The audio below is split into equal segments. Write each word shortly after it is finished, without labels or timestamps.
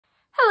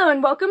Hello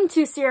and welcome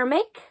to Sierra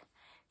Make.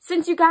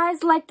 Since you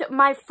guys liked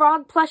my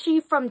frog plushie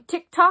from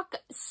TikTok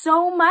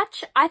so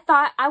much, I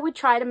thought I would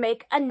try to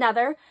make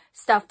another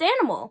stuffed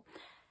animal.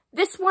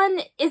 This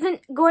one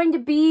isn't going to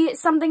be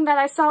something that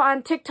I saw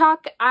on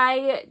TikTok.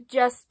 I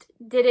just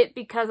did it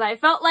because I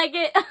felt like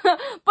it.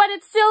 But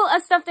it's still a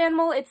stuffed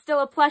animal, it's still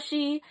a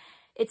plushie,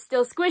 it's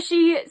still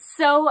squishy,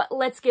 so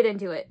let's get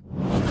into it.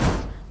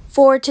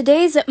 For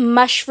today's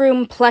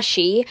mushroom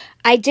plushie,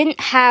 I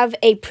didn't have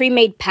a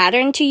pre-made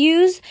pattern to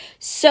use,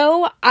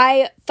 so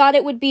I thought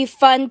it would be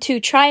fun to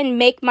try and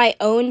make my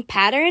own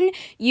pattern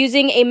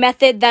using a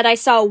method that I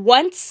saw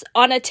once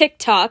on a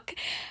TikTok.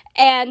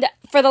 And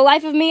for the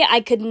life of me,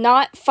 I could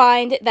not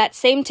find that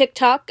same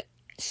TikTok,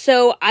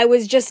 so I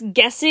was just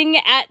guessing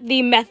at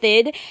the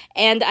method,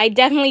 and I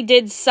definitely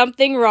did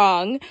something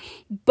wrong.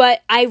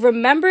 But I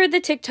remember the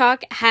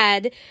TikTok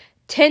had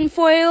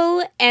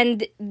tinfoil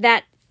and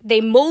that they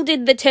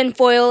molded the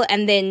tinfoil,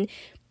 and then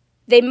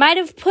they might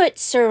have put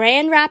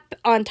saran wrap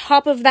on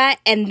top of that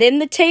and then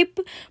the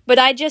tape, but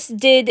I just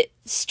did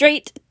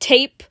straight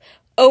tape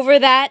over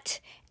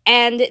that,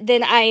 and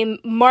then I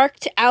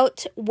marked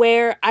out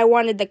where I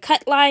wanted the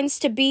cut lines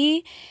to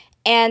be,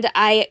 and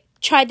I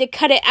tried to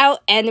cut it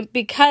out, and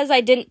because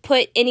I didn't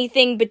put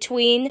anything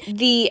between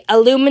the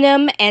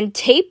aluminum and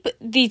tape,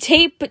 the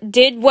tape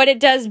did what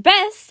it does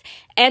best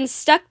and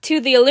stuck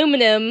to the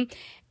aluminum,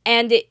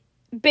 and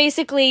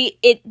basically,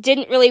 it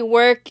didn't really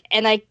work,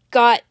 and I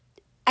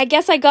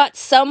guess I got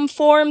some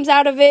forms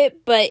out of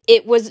it, but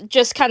it was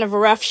just kind of a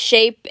rough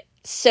shape,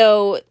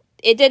 so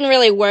it didn't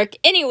really work.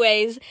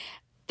 Anyways,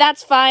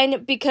 that's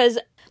fine, because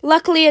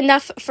luckily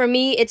enough for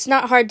me, it's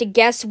not hard to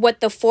guess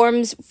what the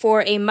forms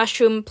for a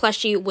mushroom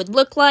plushie would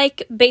look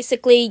like.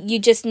 Basically, you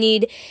just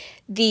need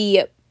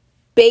the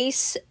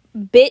base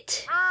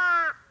bit,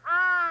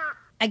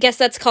 I guess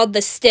that's called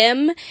the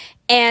stem,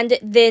 and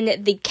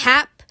then the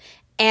cap.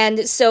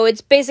 And so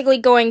it's basically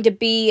going to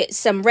be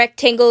some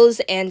rectangles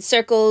and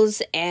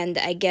circles and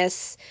I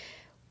guess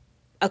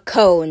a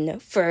cone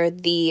for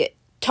the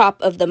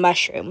top of the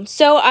mushroom.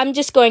 So I'm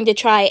just going to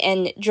try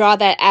and draw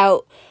that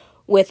out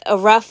with a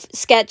rough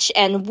sketch,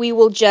 and we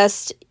will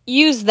just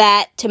use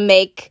that to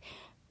make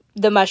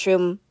the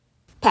mushroom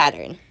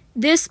pattern.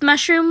 This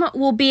mushroom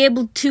will be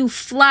able to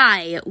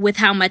fly with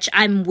how much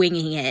I'm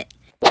winging it.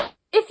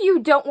 If you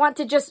don't want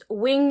to just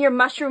wing your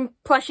mushroom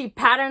plushie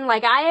pattern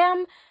like I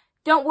am,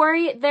 don't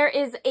worry, there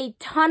is a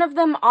ton of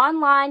them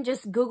online.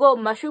 Just Google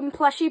mushroom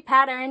plushie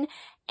pattern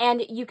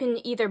and you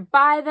can either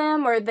buy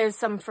them or there's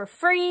some for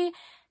free.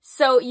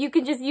 So you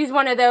can just use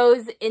one of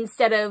those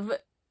instead of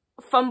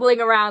fumbling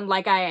around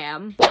like I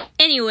am.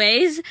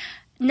 Anyways,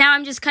 now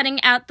I'm just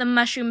cutting out the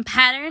mushroom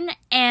pattern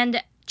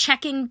and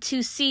checking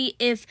to see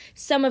if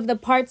some of the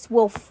parts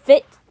will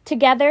fit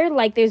together,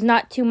 like there's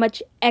not too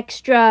much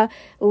extra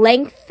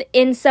length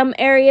in some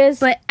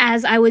areas. But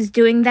as I was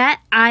doing that,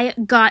 I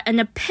got an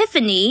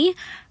epiphany.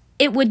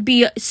 It would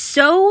be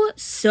so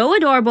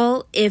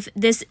adorable if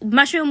this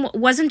mushroom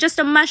wasn't just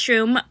a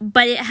mushroom,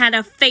 but it had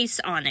a face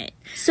on it.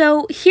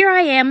 So here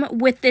I am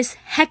with this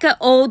hecka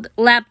old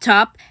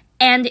laptop,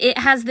 and it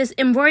has this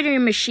embroidery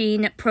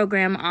machine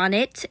program on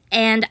it,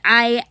 and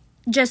I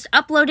just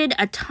uploaded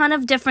a ton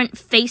of different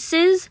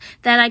faces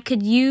that I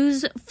could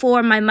use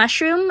for my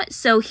mushroom.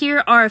 So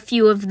here are a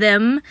few of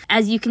them.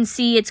 As you can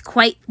see, it's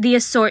quite the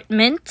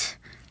assortment.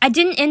 I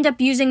didn't end up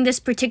using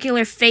this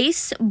particular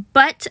face,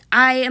 but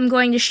I am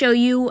going to show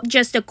you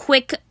just a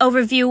quick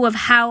overview of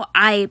how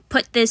I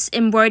put this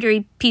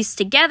embroidery piece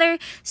together.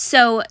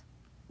 So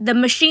the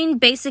machine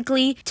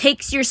basically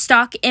takes your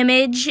stock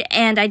image,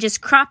 and I just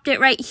cropped it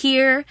right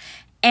here,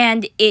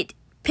 and it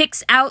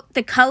picks out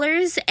the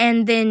colors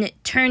and then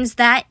turns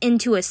that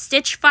into a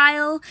stitch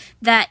file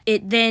that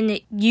it then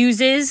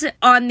uses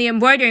on the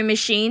embroidery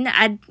machine.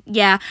 I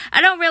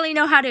don't really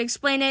know how to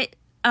explain it.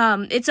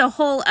 It's a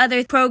whole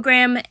other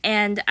program,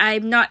 and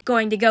I'm not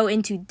going to go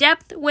into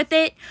depth with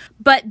it,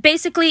 but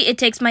basically it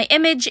takes my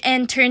image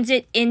and turns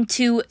it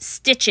into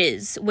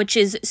stitches, which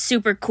is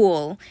super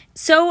cool.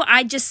 So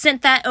I just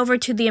sent that over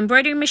to the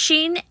embroidery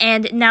machine,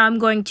 and now I'm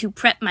going to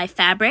prep my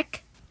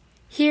fabric.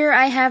 Here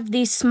I have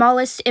the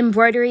smallest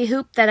embroidery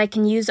hoop that I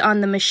can use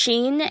on the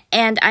machine,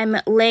 and I'm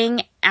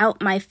laying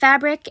out my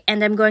fabric,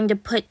 and I'm going to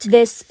put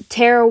this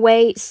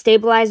tearaway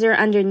stabilizer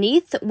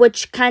underneath,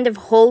 which kind of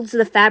holds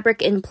the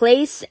fabric in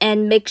place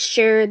and makes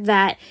sure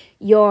that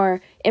your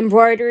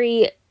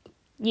embroidery,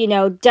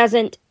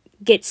 doesn't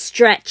get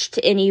stretched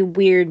any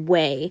weird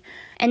way.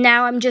 And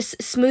now I'm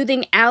just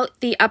smoothing out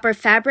the upper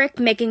fabric,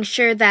 making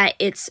sure that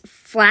it's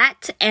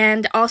flat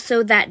and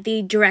also that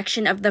the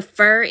direction of the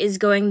fur is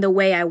going the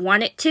way I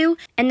want it to.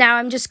 And now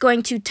I'm just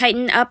going to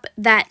tighten up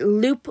that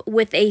loop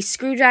with a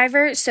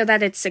screwdriver so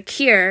that it's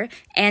secure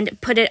and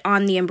put it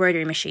on the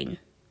embroidery machine.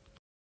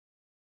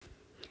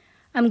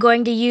 I'm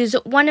going to use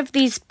one of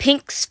these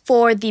pinks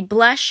for the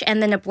blush and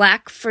then a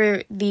black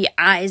for the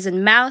eyes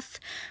and mouth.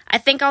 I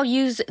think I'll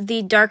use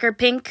the darker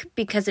pink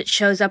because it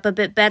shows up a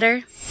bit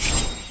better.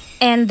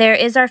 And there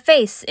is our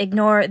face.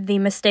 Ignore the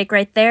mistake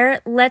right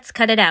there. Let's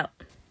cut it out.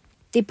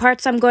 The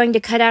parts I'm going to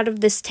cut out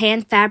of this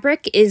tan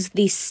fabric is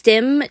the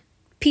stem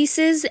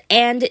pieces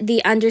and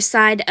the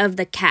underside of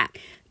the cap.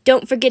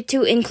 Don't forget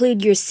to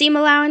include your seam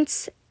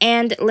allowance,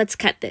 and let's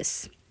cut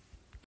this.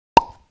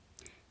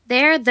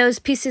 There, those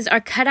pieces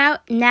are cut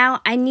out. Now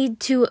I need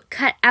to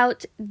cut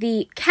out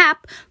the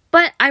cap,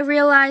 but I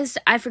realized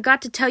I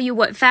forgot to tell you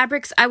what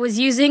fabrics I was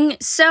using,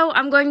 so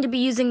I'm going to be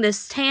using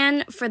this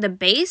tan for the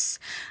base.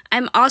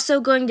 I'm also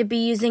going to be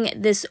using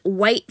this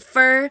white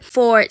fur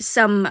for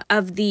some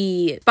of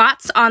the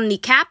spots on the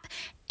cap,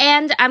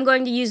 and I'm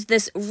going to use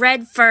this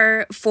red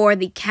fur for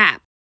the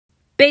cap.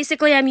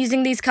 Basically, I'm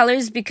using these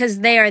colors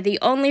because they are the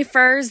only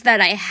furs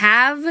that I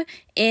have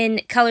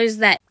in colors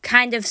that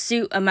kind of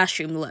suit a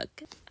mushroom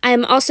look.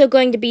 I'm also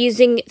going to be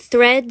using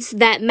threads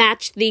that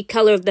match the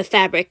color of the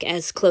fabric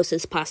as close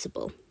as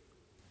possible.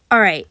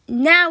 Alright,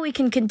 now we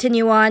can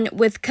continue on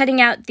with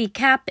cutting out the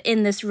cap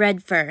in this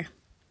red fur.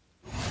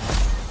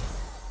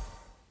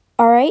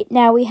 Alright,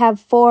 now we have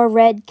 4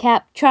 red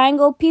cap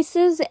triangle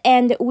pieces,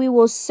 and we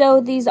will sew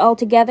these all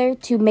together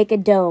to make a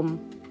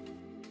dome.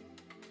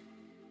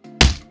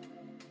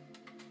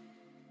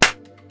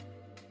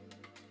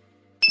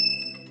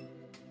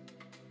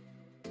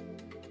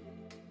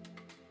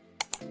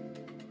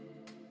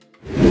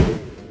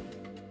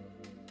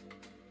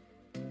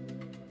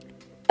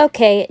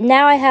 Okay,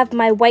 now I have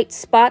my white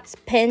spots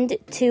pinned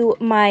to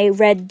my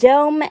red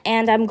dome,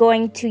 and I'm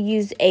going to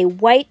use a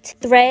white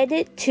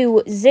thread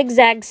to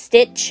zigzag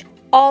stitch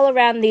all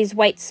around these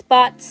white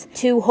spots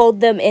to hold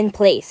them in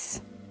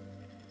place.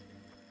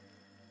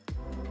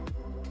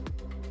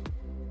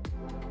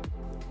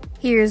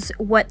 Here's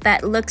what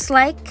that looks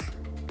like.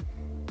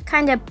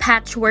 Kind of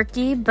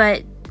patchworky,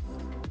 but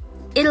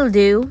it'll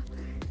do.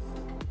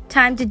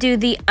 Time to do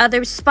the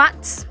other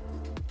spots.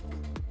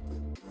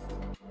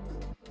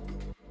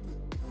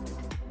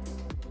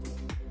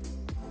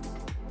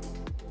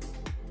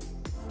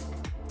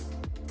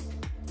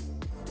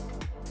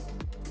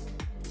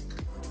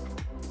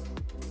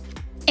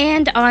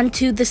 And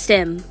onto the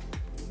stem.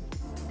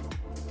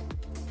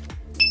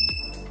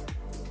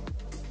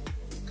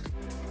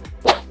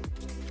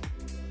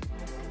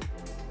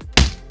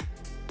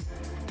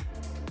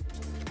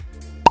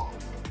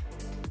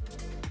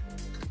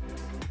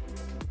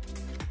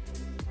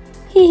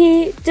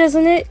 Hee,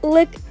 doesn't it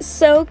look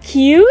so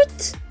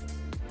cute?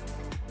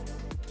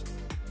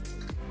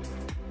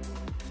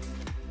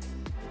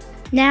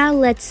 Now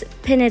let's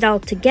pin it all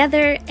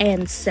together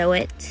and sew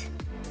it.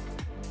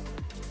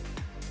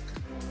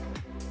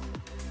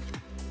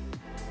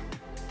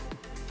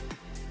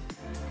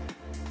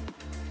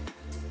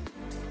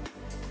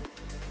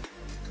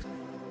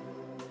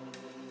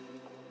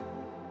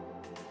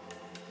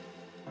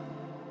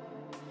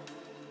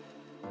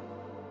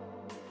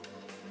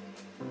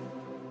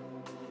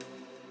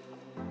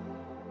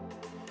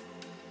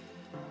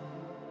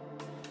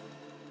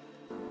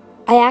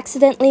 I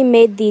accidentally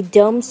made the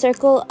dome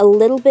circle a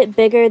little bit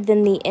bigger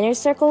than the inner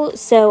circle,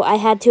 so I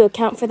had to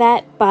account for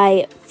that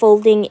by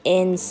folding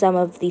in some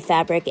of the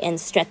fabric and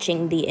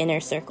stretching the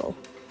inner circle.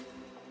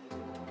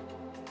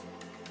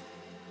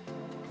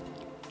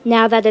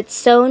 Now that it's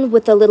sewn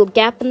with a little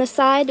gap in the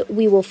side,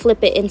 we will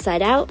flip it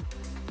inside out.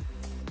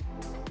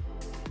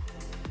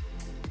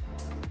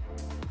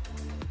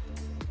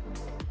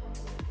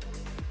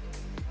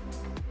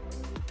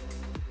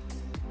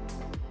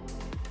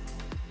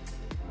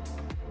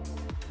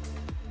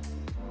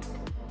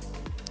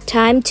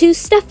 Time to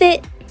stuff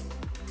it!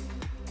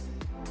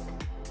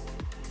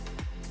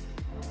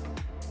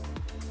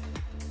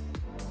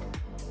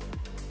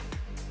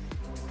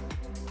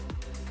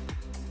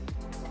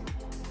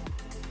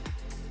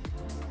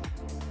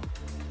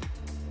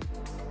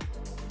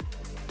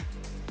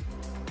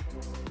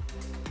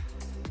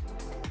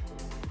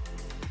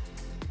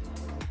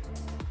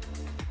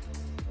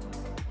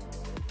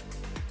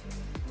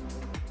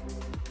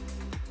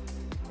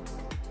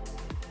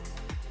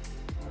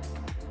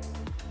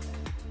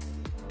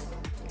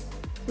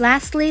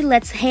 Lastly,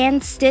 let's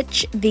hand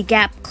stitch the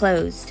gap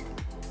closed.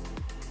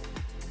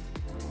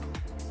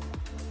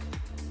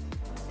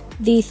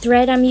 The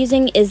thread I'm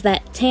using is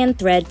that tan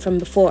thread from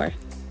before.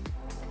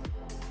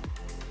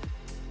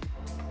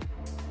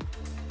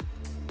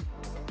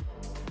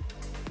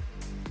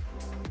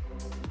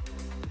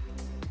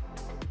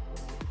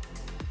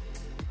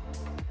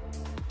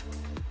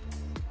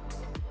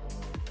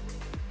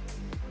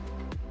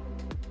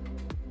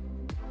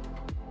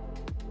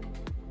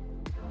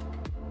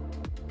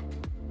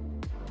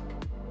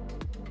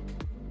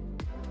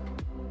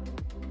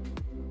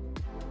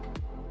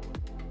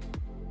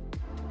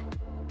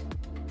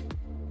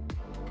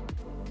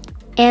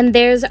 And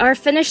there's our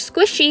finished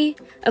squishy.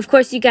 Of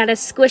course, you gotta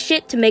squish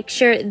it to make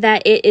sure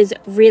that it is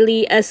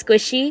really a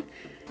squishy.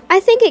 I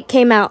think it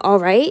came out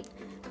alright.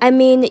 I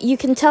mean, you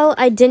can tell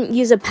I didn't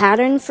use a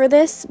pattern for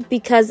this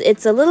because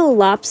it's a little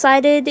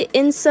lopsided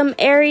in some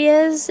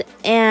areas,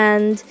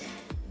 and,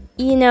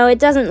 you know, it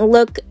doesn't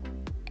look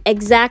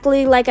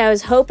exactly like I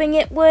was hoping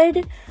it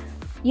would.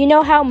 You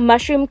know how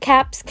mushroom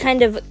caps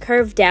kind of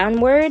curve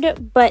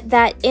downward, but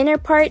that inner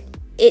part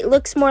it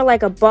looks more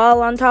like a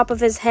ball on top of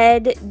his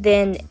head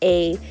than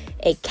a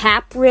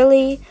cap,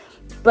 really.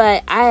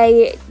 But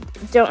I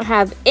don't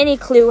have any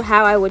clue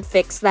how I would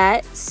fix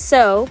that,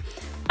 so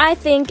I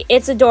think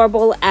it's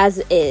adorable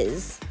as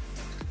is.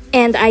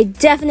 And I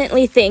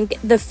definitely think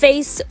the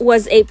face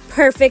was a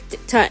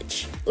perfect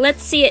touch.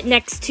 Let's see it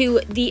next to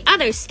the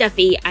other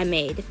stuffy I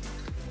made.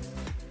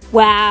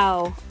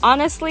 Wow,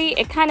 honestly,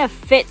 it kind of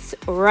fits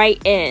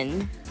right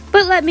in.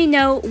 But let me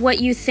know what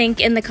you think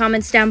in the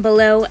comments down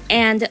below,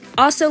 and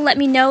also let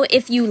me know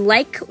if you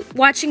like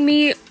watching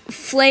me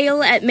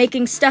flail at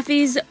making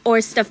stuffies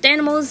or stuffed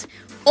animals,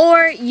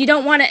 or you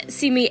don't want to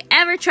see me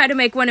ever try to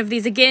make one of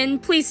these again.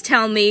 Please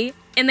tell me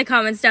in the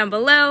comments down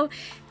below.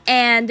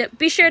 And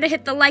be sure to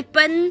hit the like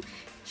button,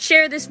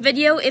 share this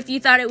video if you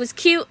thought it was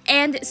cute,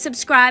 and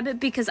subscribe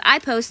because I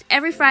post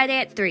every Friday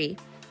at 3.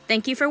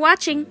 Thank you for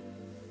watching.